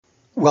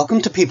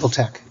Welcome to People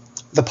Tech,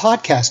 the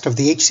podcast of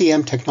the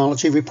HCM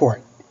Technology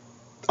Report.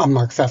 I'm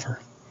Mark Pfeffer.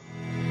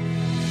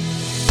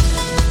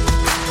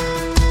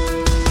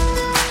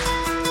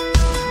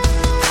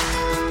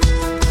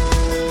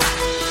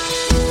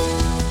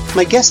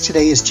 My guest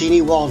today is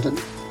Jeannie Walden,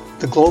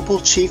 the Global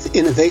Chief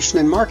Innovation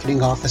and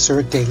Marketing Officer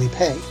at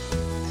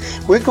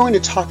DailyPay. We're going to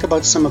talk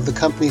about some of the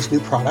company's new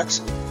products,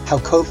 how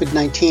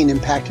COVID-19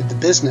 impacted the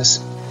business,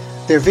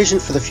 their vision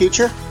for the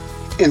future,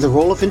 and the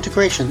role of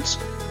integrations,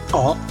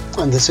 all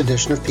on this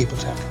edition of People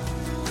Tech.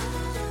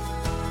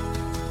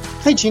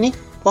 Hi, Jeannie.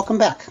 Welcome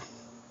back.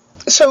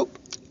 So,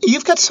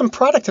 you've got some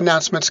product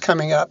announcements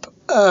coming up.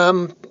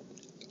 Can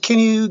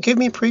you give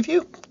me a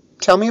preview?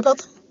 Tell me about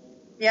them.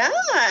 Yeah,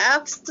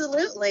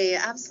 absolutely.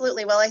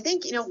 Absolutely. Well, I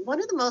think, one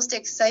of the most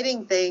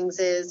exciting things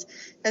is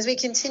as we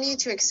continue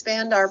to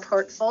expand our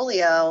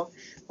portfolio,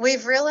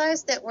 we've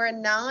realized that we're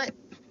not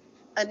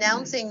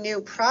announcing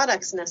new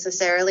products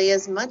necessarily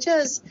as much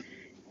as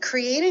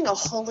creating a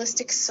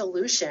holistic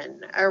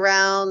solution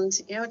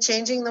around,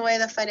 changing the way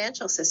the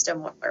financial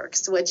system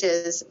works, which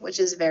is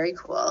very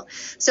cool.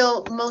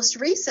 So most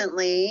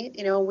recently,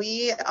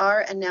 we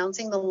are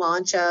announcing the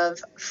launch of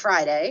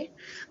Friday,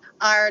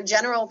 our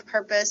general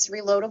purpose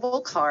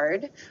reloadable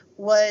card,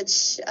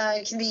 which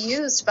can be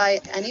used by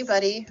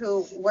anybody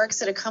who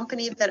works at a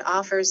company that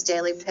offers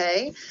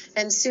DailyPay,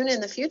 and soon in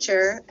the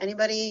future,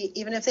 anybody,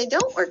 even if they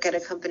don't work at a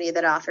company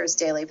that offers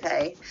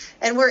DailyPay.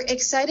 And we're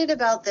excited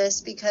about this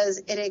because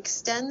it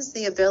extends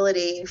the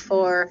ability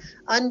for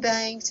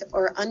unbanked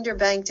or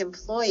underbanked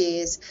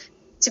employees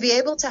to be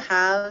able to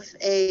have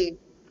a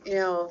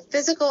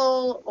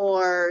physical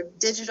or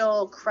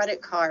digital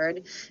credit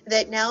card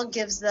that now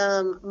gives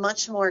them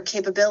much more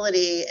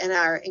capability in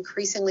our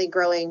increasingly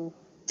growing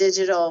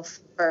digital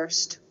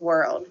first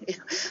world.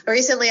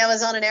 Recently, I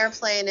was on an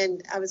airplane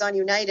and I was on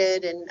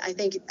United, and I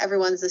think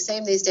everyone's the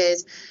same these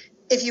days.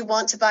 If you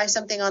want to buy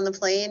something on the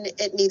plane,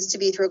 it needs to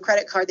be through a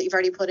credit card that you've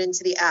already put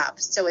into the app.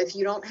 So if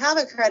you don't have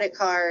a credit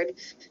card,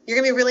 you're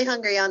going to be really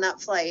hungry on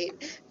that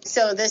flight.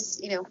 So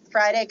this,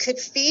 Friday could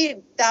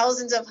feed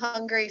thousands of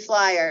hungry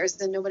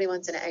flyers, and nobody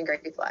wants an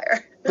angry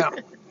flyer. No.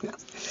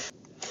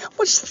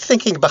 What's the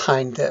thinking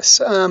behind this?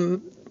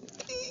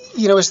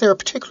 Is there a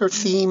particular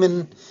theme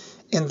in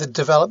the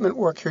development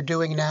work you're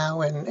doing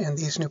now and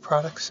these new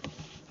products?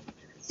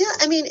 Yeah,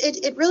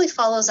 it really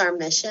follows our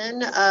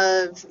mission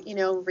of,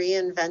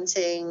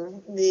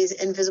 reinventing these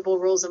invisible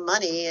rules of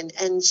money and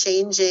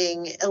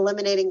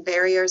eliminating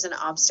barriers and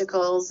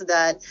obstacles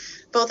that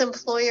both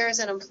employers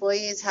and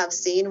employees have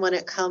seen when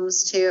it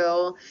comes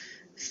to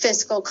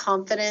fiscal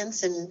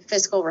confidence and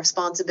fiscal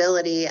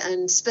responsibility.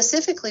 And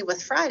specifically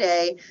with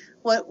Friday,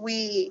 what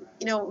we,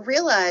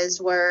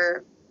 realized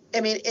were,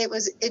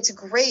 it's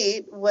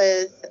great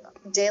with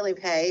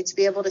DailyPay to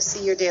be able to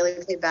see your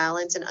DailyPay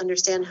balance and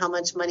understand how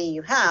much money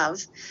you have.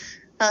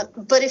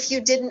 But if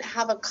you didn't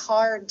have a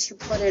card to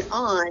put it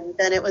on,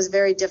 then it was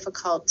very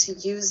difficult to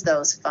use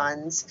those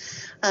funds.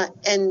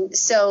 And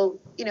so,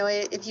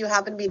 if you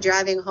happen to be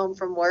driving home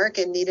from work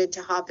and needed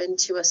to hop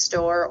into a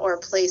store or a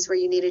place where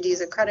you needed to use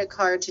a credit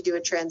card to do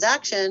a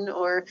transaction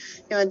or,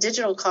 a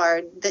digital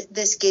card,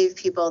 this gave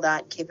people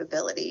that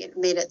capability. It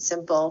made it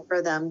simple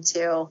for them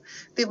to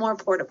be more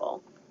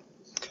portable.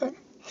 Okay.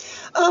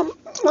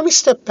 Let me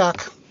step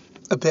back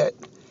a bit,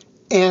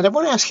 and I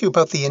want to ask you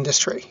about the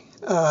industry.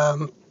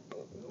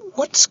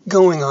 What's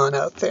going on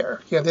out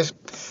there?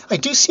 I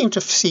do seem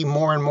to see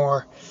more and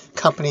more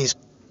companies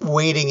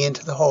wading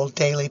into the whole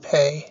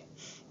DailyPay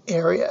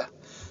area.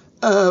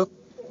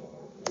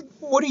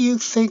 What do you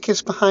think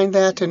is behind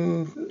that,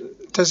 and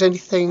does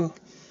anything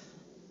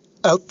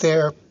out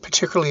there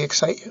particularly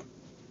excite you?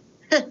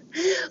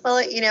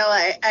 Well,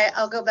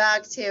 I'll go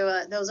back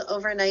to those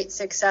overnight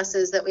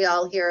successes that we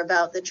all hear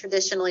about that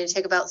traditionally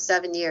take about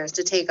 7 years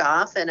to take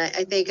off. And I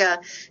think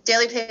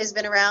DailyPay has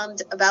been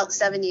around about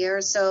 7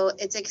 years. So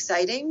it's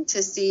exciting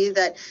to see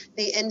that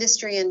the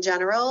industry in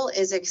general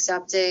is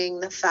accepting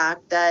the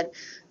fact that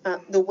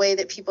the way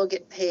that people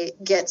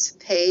gets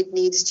paid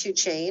needs to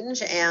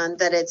change, and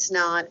that it's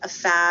not a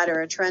fad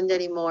or a trend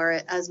anymore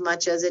as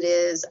much as it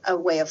is a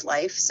way of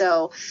life.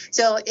 So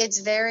it's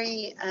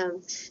very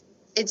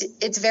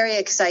it's very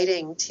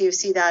exciting to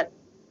see that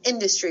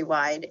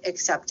industry-wide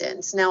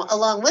acceptance. Now,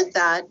 along with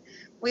that,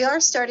 we are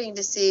starting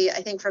to see,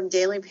 I think from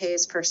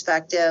DailyPay's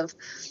perspective,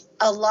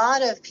 a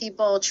lot of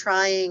people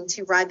trying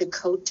to ride the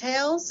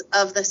coattails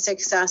of the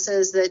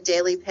successes that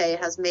DailyPay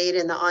has made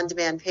in the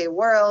on-demand pay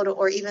world,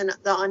 or even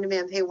the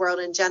on-demand pay world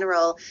in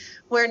general,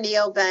 where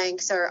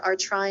neobanks are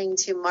trying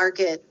to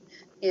market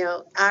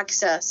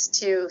access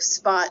to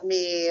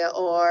SpotMe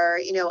or,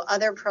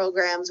 other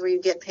programs where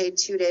you get paid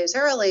 2 days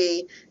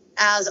early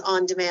as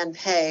on-demand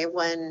pay,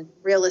 when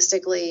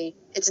realistically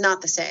it's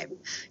not the same.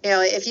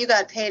 If you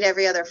got paid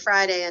every other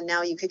Friday and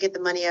now you could get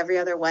the money every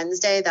other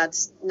Wednesday,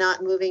 that's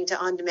not moving to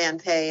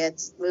on-demand pay.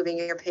 It's moving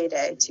your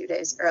payday 2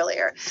 days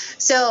earlier.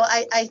 So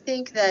I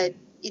think that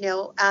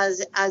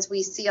as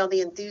we see all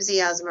the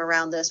enthusiasm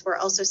around this, we're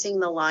also seeing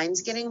the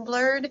lines getting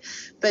blurred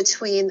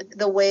between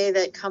the way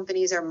that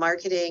companies are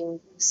marketing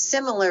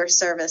similar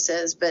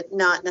services, but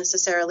not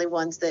necessarily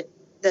ones that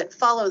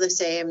follow the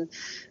same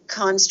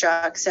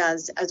constructs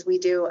as we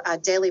do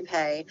at Daily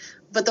Pay.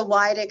 But the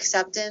wide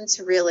acceptance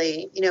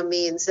really,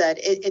 means that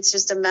it's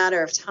just a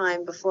matter of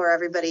time before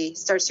everybody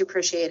starts to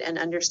appreciate and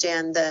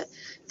understand the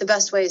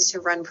best ways to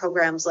run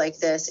programs like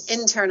this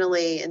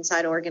internally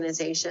inside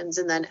organizations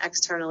and then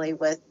externally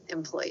with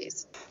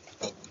employees.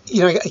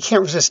 I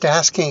can't resist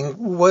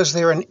asking, was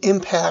there an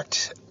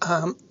impact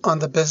on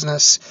the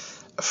business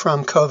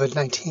from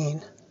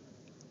COVID-19?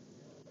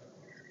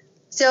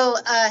 So,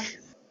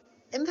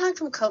 impact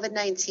from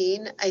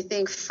COVID-19, I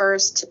think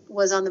first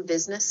was on the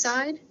business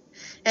side.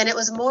 And it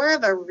was more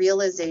of a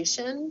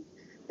realization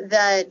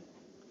that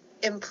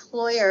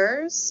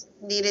employers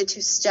needed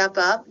to step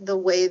up the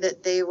way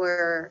that they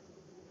were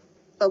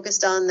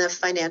focused on the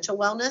financial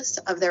wellness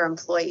of their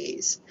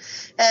employees.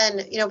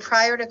 And,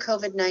 prior to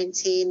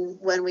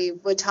COVID-19, when we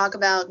would talk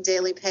about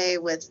Daily Pay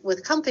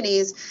with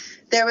companies,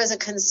 there was a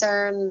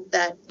concern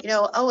that,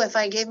 if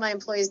I gave my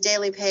employees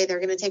Daily Pay, they're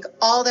going to take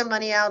all their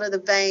money out of the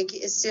bank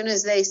as soon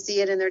as they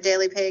see it in their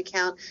Daily Pay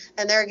account,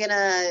 and they're going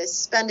to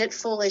spend it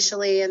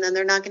foolishly, and then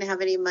they're not going to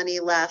have any money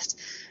left.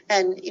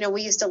 And,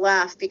 we used to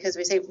laugh because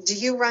we say, do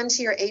you run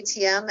to your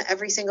ATM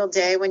every single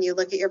day when you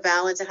look at your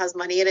balance, it has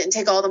money in it, and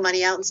take all the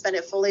money out and spend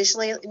it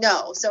foolishly?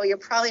 No. So you're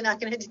probably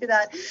not going to do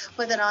that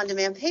with an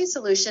on-demand pay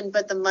solution,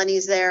 but the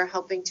money's there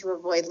helping to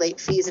avoid late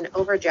fees and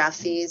overdraft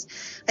fees.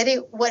 I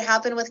think what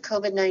happened with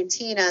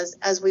COVID-19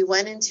 as we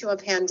went into a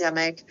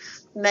pandemic,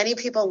 many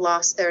people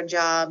lost their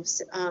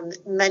jobs.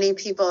 Many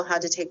people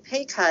had to take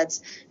pay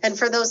cuts. And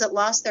for those that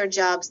lost their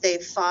jobs, they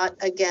fought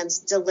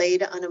against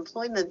delayed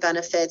unemployment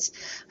benefits.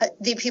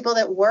 The people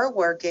that were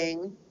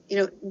working,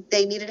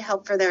 they needed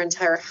help for their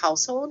entire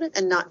household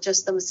and not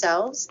just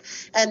themselves.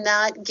 And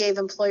that gave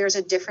employers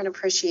a different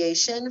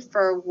appreciation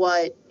for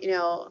what,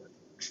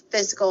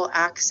 physical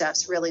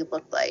access really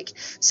looked like.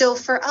 So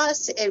for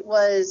us, it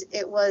was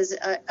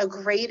a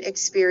great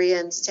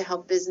experience to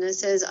help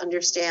businesses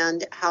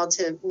understand how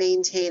to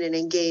maintain and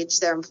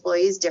engage their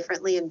employees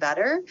differently and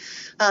better,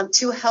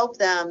 to help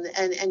them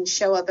and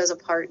show up as a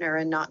partner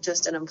and not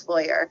just an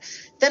employer.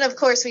 Then, of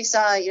course, we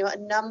saw, a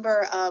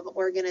number of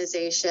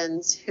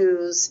organizations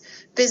whose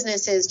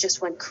businesses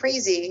just went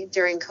crazy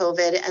during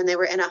COVID and they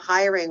were in a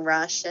hiring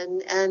rush,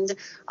 and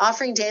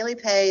offering Daily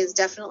Pay is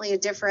definitely a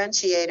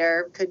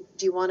differentiator.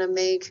 Do you want to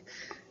make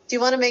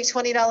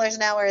 $20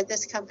 an hour at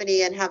this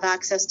company and have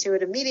access to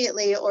it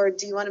immediately, or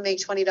do you want to make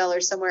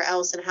 $20 somewhere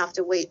else and have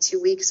to wait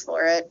 2 weeks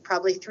for it,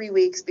 probably 3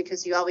 weeks,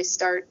 because you always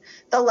start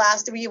the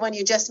last week when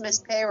you just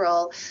missed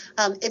payroll?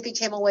 It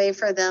became a way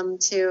for them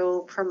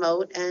to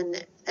promote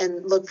and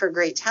look for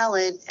great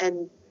talent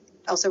and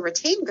also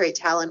retain great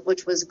talent,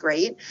 which was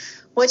great,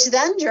 which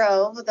then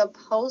drove the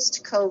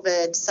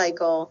post-COVID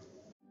cycle.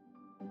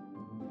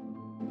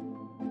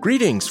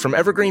 Greetings from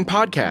Evergreen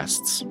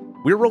Podcasts.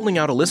 We're rolling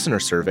out a listener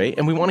survey,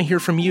 and we want to hear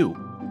from you.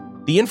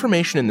 The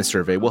information in the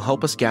survey will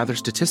help us gather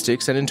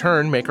statistics and in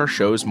turn make our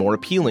shows more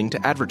appealing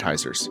to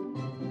advertisers.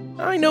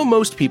 I know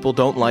most people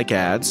don't like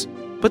ads,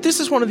 but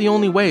this is one of the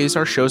only ways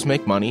our shows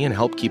make money and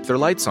help keep their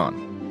lights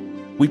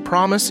on. We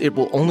promise it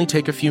will only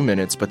take a few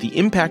minutes, but the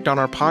impact on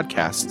our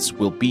podcasts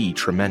will be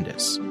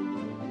tremendous.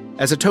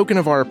 As a token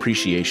of our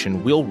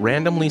appreciation, we'll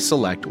randomly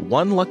select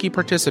one lucky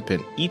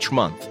participant each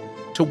month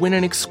to win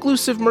an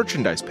exclusive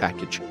merchandise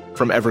package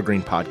from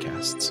Evergreen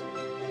Podcasts.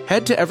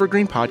 Head to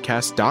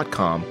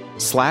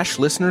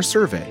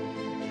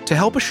evergreenpodcast.com/listenersurvey to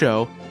help a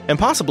show and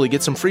possibly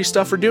get some free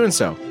stuff for doing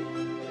so.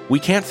 We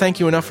can't thank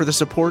you enough for the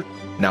support.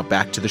 Now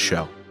back to the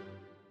show.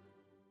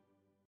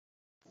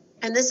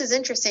 And this is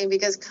interesting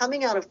because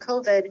coming out of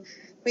COVID,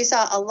 we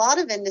saw a lot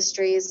of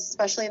industries,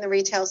 especially in the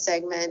retail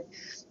segment,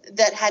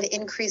 that had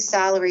increased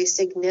salaries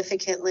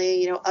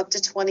significantly, up to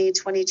 $20,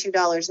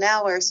 $22 an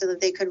hour, so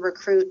that they could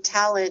recruit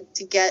talent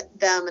to get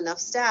them enough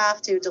staff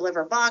to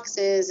deliver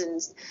boxes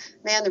and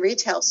man the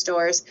retail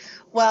stores.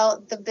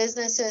 Well, the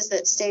businesses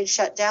that stayed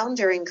shut down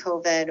during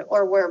COVID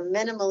or were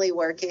minimally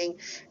working,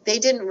 they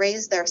didn't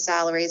raise their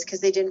salaries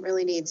because they didn't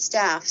really need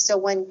staff. So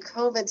when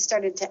COVID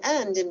started to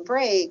end and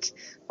break,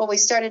 what we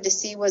started to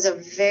see was a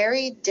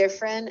very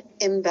different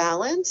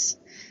imbalance.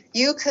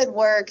 You could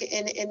work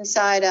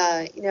inside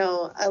a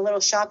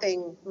little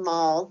shopping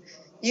mall.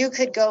 You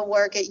could go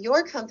work at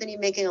your company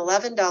making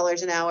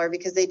 $11 an hour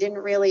because they didn't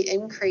really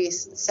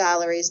increase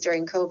salaries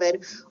during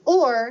COVID.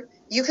 Or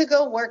you could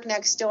go work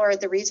next door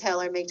at the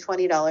retailer and make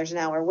 $20 an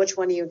hour. Which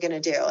one are you going to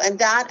do? And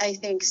that, I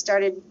think,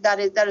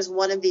 that is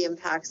one of the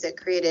impacts that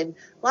created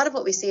a lot of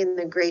what we see in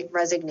the Great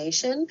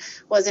Resignation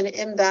was an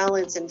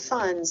imbalance in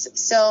funds.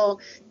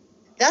 So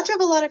that drove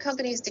a lot of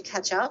companies to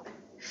catch up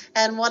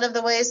And one of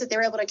the ways that they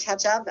were able to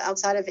catch up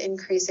outside of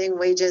increasing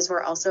wages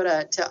were also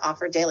to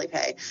offer daily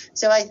pay.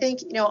 So I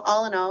think,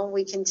 all in all,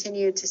 we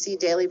continue to see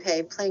daily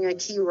pay playing a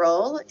key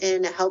role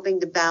in helping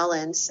to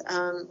balance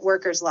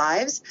workers'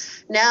 lives.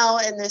 Now,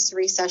 in this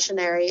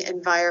recessionary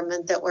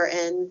environment that we're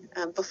in,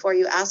 before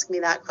you ask me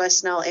that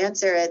question, I'll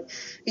answer it.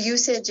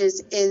 Usage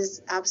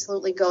is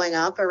absolutely going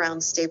up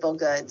around staple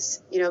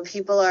goods.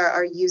 People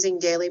are using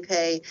daily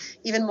pay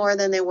even more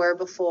than they were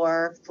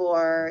before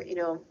for,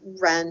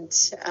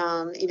 rent,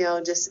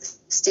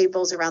 just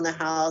staples around the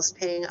house,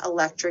 paying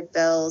electric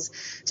bills,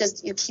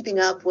 just keeping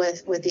up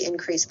with the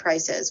increased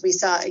prices. We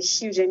saw a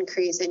huge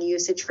increase in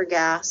usage for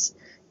gas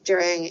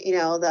during,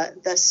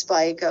 the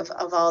spike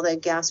of all the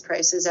gas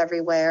prices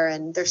everywhere.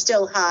 And they're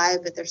still high,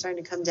 but they're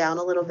starting to come down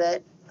a little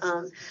bit.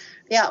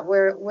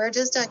 We're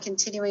just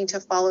continuing to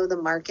follow the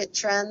market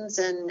trends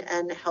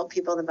and help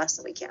people the best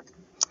that we can.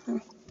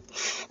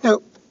 Now,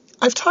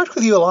 I've talked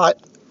with you a lot,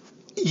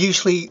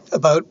 usually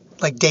about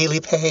like daily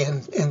pay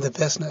in the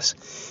business.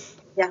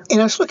 Yeah.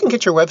 And I was looking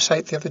at your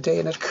website the other day,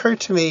 and it occurred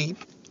to me,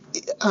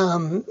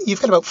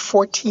 you've got about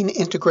 14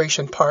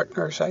 integration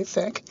partners, I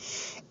think.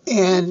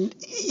 And,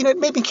 it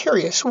made me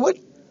curious.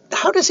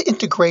 How does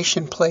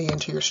integration play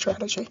into your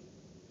strategy?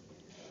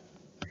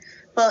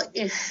 Well,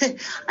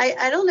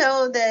 I don't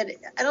know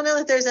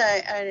that there's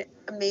an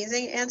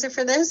amazing answer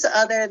for this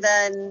other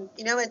than,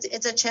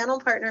 it's a channel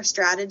partner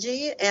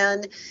strategy,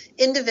 and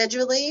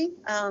individually,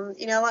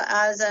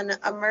 as an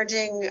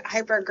emerging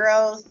hyper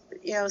growth,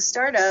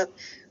 startup,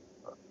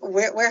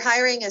 we're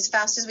hiring as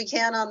fast as we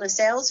can on the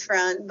sales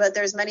front, but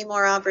there's many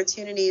more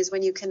opportunities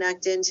when you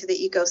connect into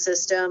the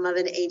ecosystem of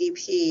an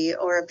ADP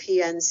or a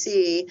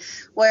PNC,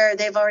 where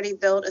they've already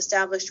built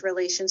established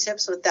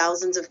relationships with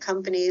thousands of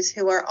companies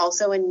who are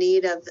also in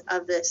need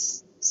of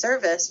this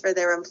service for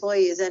their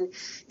employees. And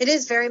it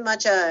is very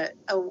much so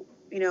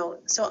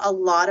a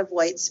lot of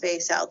white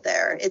space out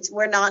there.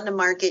 We're not in a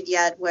market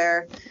yet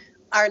where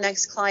our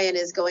next client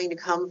is going to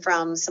come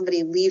from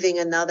somebody leaving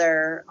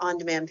another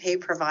on-demand pay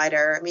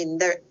provider. I mean,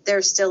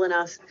 there's still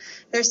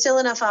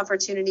enough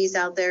opportunities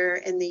out there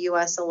in the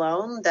U.S.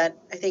 alone that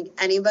I think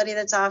anybody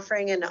that's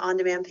offering an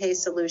on-demand pay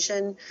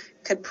solution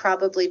could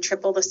probably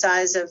triple the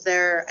size of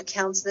their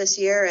accounts this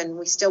year, and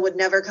we still would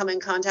never come in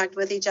contact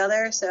with each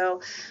other.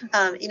 So,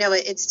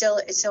 it's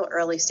still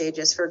early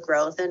stages for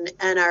growth,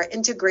 and our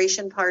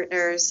integration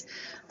partners,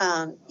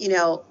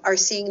 are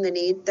seeing the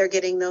need. They're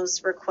getting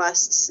those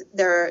requests.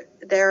 Their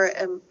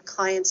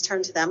clients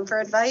turn to them for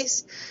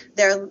advice.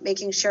 They're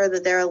making sure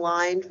that they're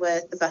aligned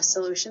with the best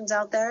solutions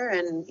out there,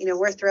 and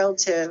we're thrilled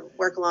to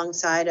work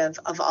alongside of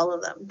all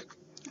of them.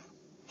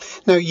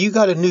 Now, you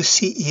got a new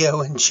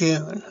CEO in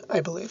June,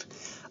 I believe.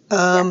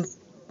 Yes.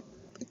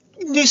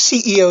 New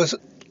CEOs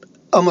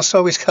almost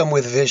always come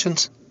with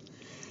visions,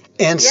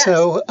 and Yes.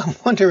 So I'm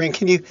wondering,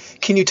 can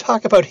you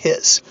talk about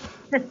his?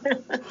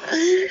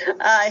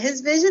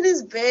 His vision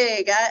is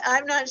big.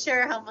 I'm not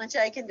sure how much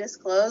I can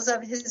disclose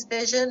of his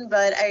vision,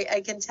 but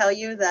I can tell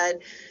you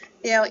that,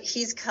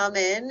 he's come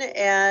in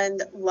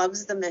and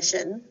loves the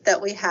mission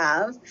that we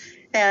have.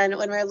 And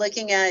when we're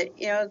looking at,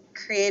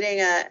 creating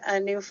a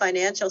new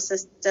financial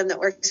system that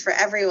works for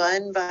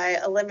everyone by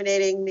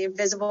eliminating the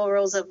invisible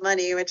rules of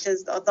money, which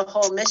is the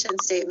whole mission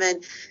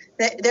statement,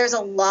 there's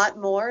a lot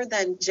more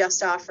than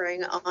just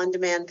offering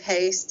on-demand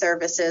pay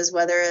services,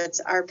 whether it's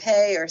our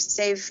pay or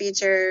save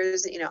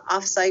features,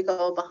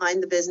 off-cycle,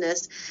 behind the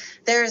business.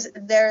 There's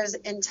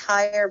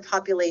entire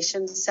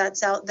population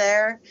sets out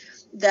there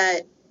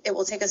that it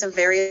will take us a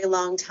very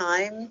long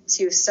time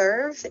to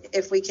serve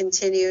if we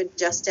continue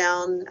just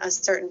down a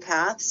certain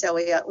path. So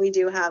we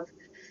do have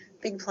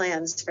big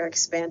plans for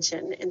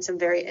expansion in some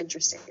very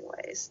interesting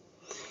ways.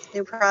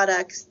 New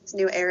products,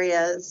 new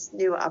areas,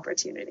 new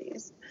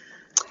opportunities.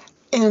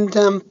 And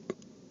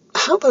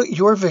how about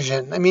your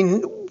vision? I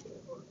mean,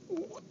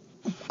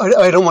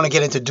 I don't want to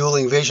get into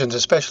dueling visions,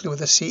 especially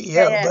with a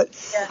CEO. But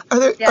are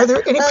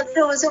there any?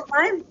 So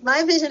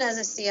my vision as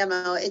a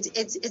CMO,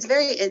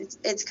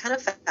 it's kind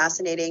of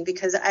fascinating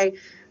because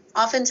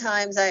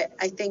oftentimes I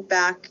think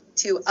back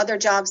to other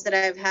jobs that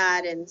I've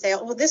had and say,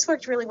 oh, well, this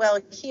worked really well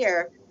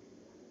here.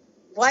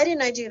 Why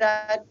didn't I do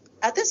that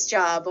at this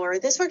job? Or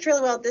this worked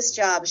really well at this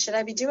job. Should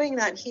I be doing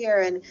that here?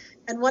 And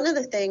one of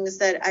the things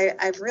that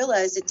I've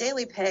realized at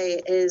Daily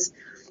Pay is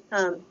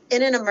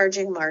in an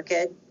emerging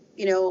market,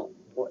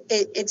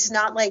 it's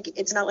not like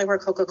we're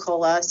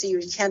Coca-Cola. So you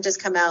can't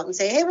just come out and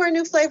say, hey, we're a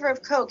new flavor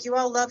of Coke. You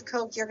all love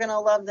Coke. You're going to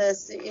love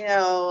this,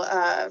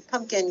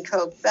 pumpkin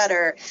Coke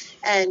better.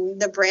 And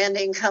the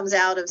branding comes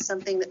out of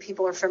something that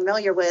people are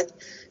familiar with.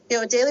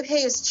 Daily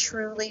Pay is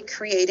truly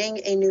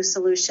creating a new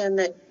solution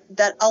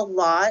that a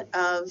lot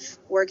of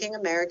working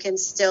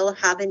Americans still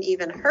haven't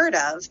even heard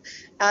of.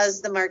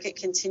 As the market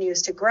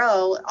continues to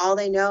grow, all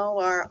they know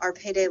are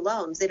payday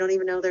loans. They don't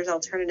even know there's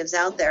alternatives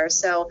out there.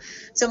 So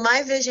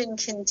my vision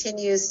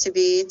continues to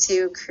be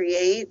to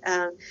create,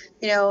 a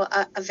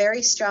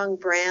very strong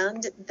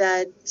brand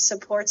that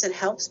supports and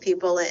helps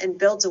people and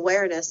builds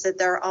awareness that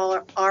there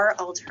are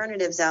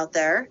alternatives out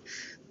there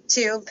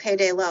to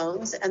payday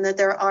loans, and that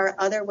there are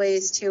other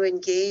ways to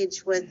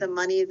engage with the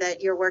money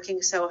that you're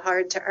working so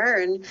hard to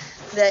earn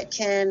that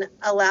can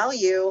allow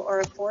you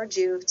or afford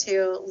you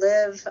to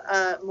live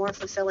a more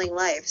fulfilling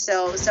life.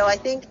 So I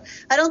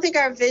don't think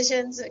our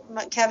visions,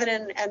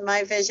 Kevin and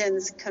my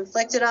visions,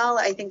 conflict at all.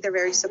 I think they're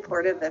very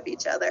supportive of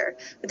each other.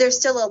 But there's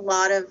still a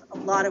lot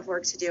of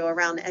work to do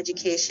around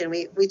education.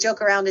 We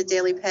joke around at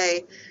Daily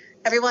Pay.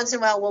 Every once in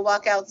a while, we'll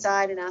walk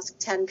outside and ask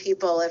 10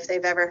 people if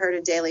they've ever heard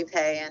of Daily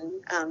Pay, and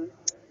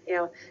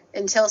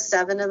until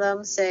 7 of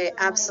them say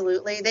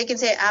absolutely. They can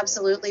say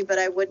absolutely, but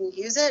I wouldn't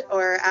use it,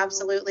 or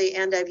absolutely,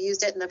 and I've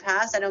used it in the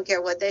past. I don't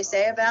care what they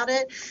say about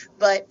it.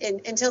 But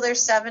until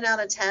there's 7 out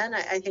of 10,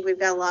 I think we've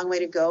got a long way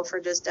to go for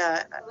just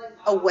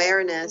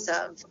awareness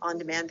of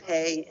on-demand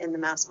pay in the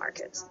mass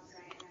markets.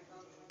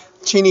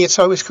 Jeannie, it's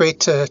always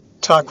great to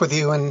talk with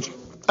you, and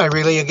I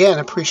really, again,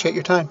 appreciate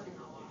your time.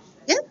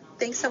 Yeah,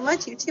 thanks so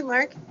much. You too,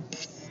 Mark.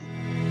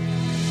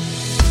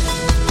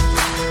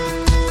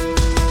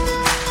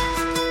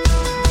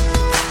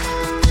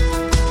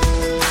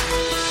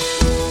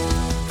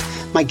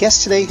 My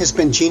guest today has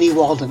been Jeannie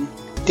Walden,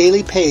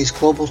 Daily Pay's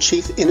Global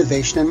Chief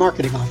Innovation and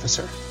Marketing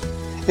Officer.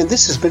 And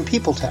this has been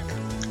People Tech,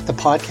 the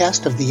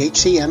podcast of the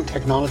HCM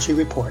Technology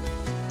Report.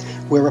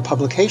 We're a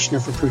publication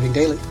of Recruiting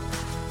Daily.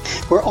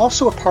 We're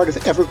also a part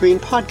of Evergreen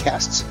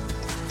Podcasts.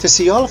 To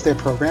see all of their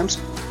programs,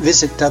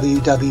 visit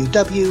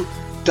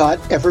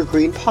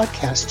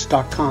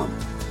www.evergreenpodcasts.com.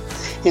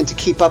 And to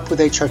keep up with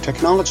HR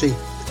technology,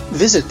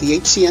 visit the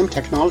HCM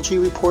Technology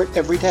Report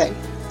every day.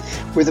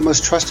 We're the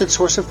most trusted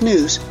source of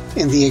news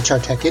in the HR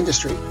tech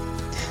industry.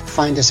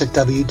 Find us at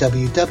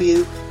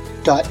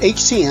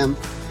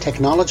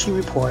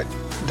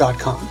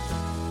www.hcmtechnologyreport.com.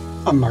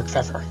 I'm Mark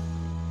Pfeffer.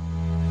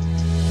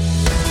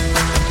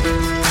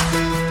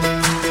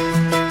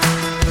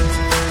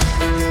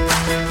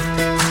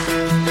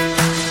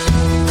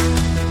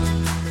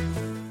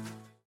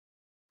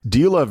 Do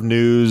you love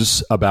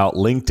news about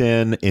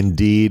LinkedIn,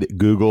 Indeed,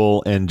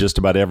 Google, and just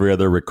about every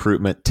other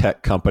recruitment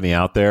tech company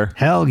out there?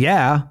 Hell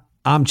yeah.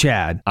 I'm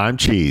Chad. I'm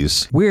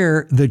Cheese.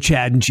 We're the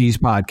Chad and Cheese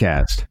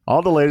Podcast.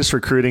 All the latest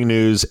recruiting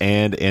news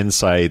and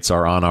insights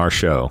are on our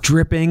show.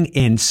 Dripping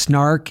in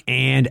snark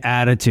and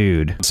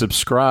attitude.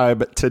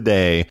 Subscribe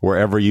today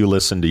wherever you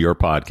listen to your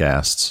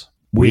podcasts.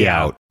 We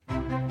out.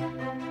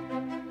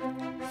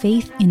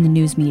 Faith in the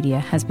news media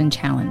has been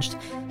challenged,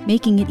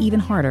 making it even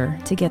harder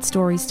to get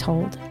stories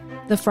told.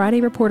 The Friday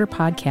Reporter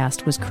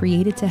podcast was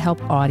created to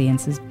help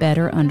audiences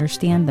better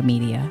understand the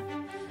media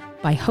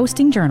by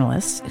hosting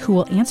journalists who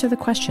will answer the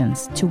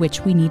questions to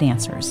which we need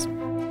answers.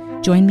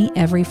 Join me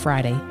every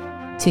Friday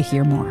to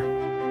hear more.